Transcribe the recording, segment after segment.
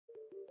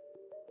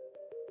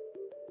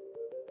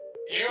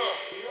Yeah.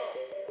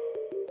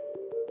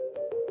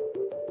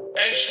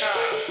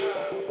 H-time.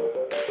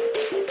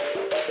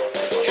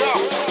 Yeah.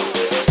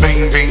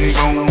 Bing, bing,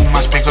 boom, my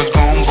speakers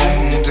gon'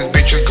 boom. This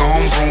bitch is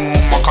gon' boom.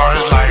 My car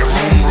is like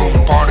room,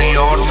 room. Party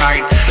all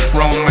night,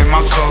 rum in my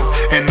cup,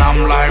 and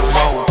I'm like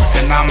whoa,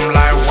 and I'm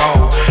like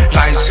whoa.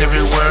 Lights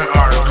everywhere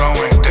are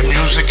glowing. The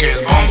music is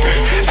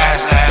bumping.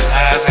 Ass, ass,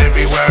 ass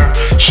everywhere.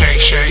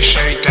 Shake, shake,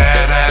 shake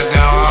that ass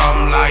down.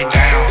 I'm like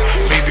down.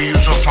 Baby, you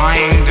so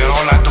fine that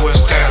all I do is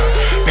stare.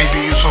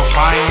 Baby, you so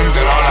fine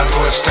that all I do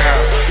is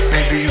stare.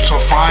 Baby, you so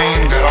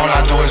fine that all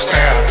I do is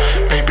stare.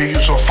 Baby, you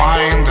so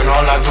fine that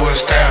all I do is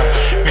stare.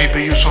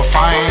 Baby, you so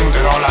fine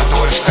that all I do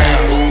is stare.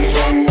 Boom,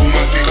 boom, boom,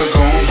 my speaker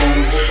gon'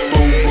 boom.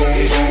 Boom,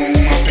 boom,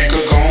 boom, my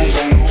speaker gon'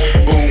 boom.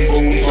 Boom,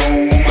 boom,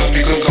 boom, my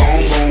speaker gon'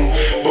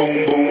 boom. Boom,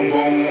 boom,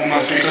 boom,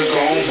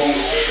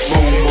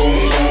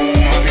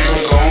 my speaker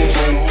gon'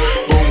 boom.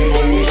 Boom,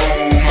 boom,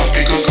 boom, my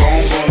speaker gon' boom. Boom, boom, boom, my speaker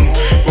gon' boom.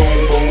 Boom,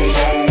 boom,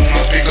 boom,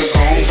 my speaker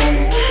gon' boom.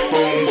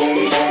 Boom, boom,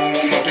 boom,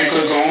 my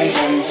speaker gon'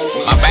 boom.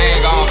 My bang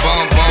gon'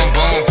 boom, boom,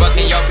 boom.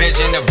 Fucking your bitch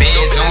in the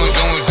bed, zoom,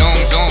 zoom, zoom,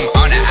 zoom.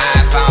 On the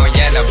iPhone,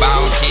 yellow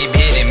bone, keep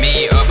hitting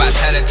me up. I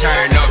tell her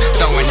turn up,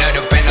 throwing it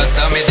up in her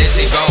stomach, then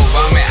she go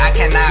vomit. I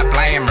cannot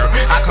blame her,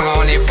 I can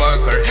only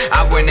fuck her.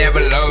 I would never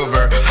love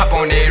her. Hop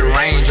on that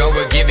Range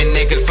Rover, giving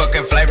niggas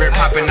fucking flavor,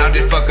 popping out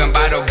this fucking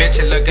bottle. Bitch,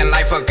 you looking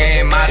like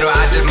fucking model.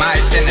 I just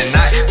might send a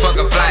night, fuck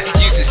a fly.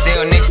 Used to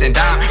steal nicks and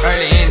dime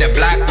early in the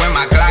block when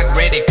my Glock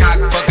ready cock,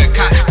 fucking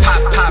cock,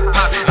 pop, pop,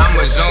 pop.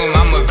 I'ma zoom,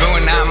 I'ma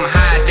goon, I'm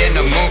higher than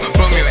the moon.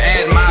 Boom your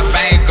ass, my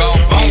bang go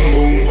boom.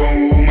 Boom,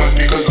 boom, my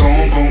speaker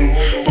gon' boom.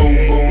 Boom,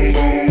 boom,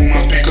 boom, my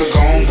speaker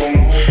gon' boom.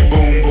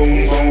 Boom,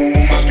 boom,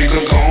 boom, my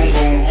speaker gon'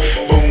 boom.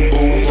 Boom,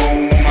 boom,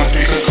 boom, my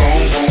speaker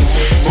gon' boom.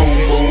 Boom,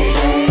 boom,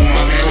 boom,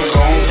 my speaker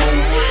gon'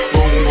 boom.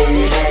 Boom,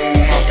 boom, boom,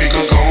 my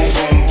speaker gon'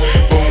 boom.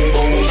 Boom,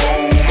 boom,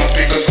 boom, my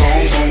speaker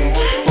gon' boom.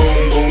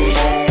 Boom, boom,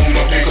 boom,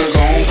 my speaker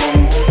gon' boom.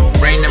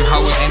 Bring them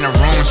hoes in the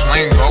room,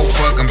 swing, go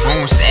fucking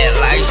boom. Sad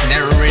lights,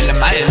 never really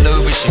mighty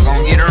love, but she gon'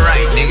 get it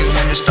right. Niggas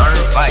wanna start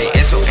a fight,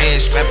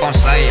 SOS, strap on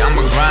sight.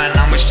 I'ma grind,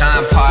 I'ma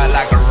shine, part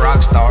like a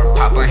rock star.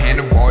 Pop a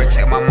handle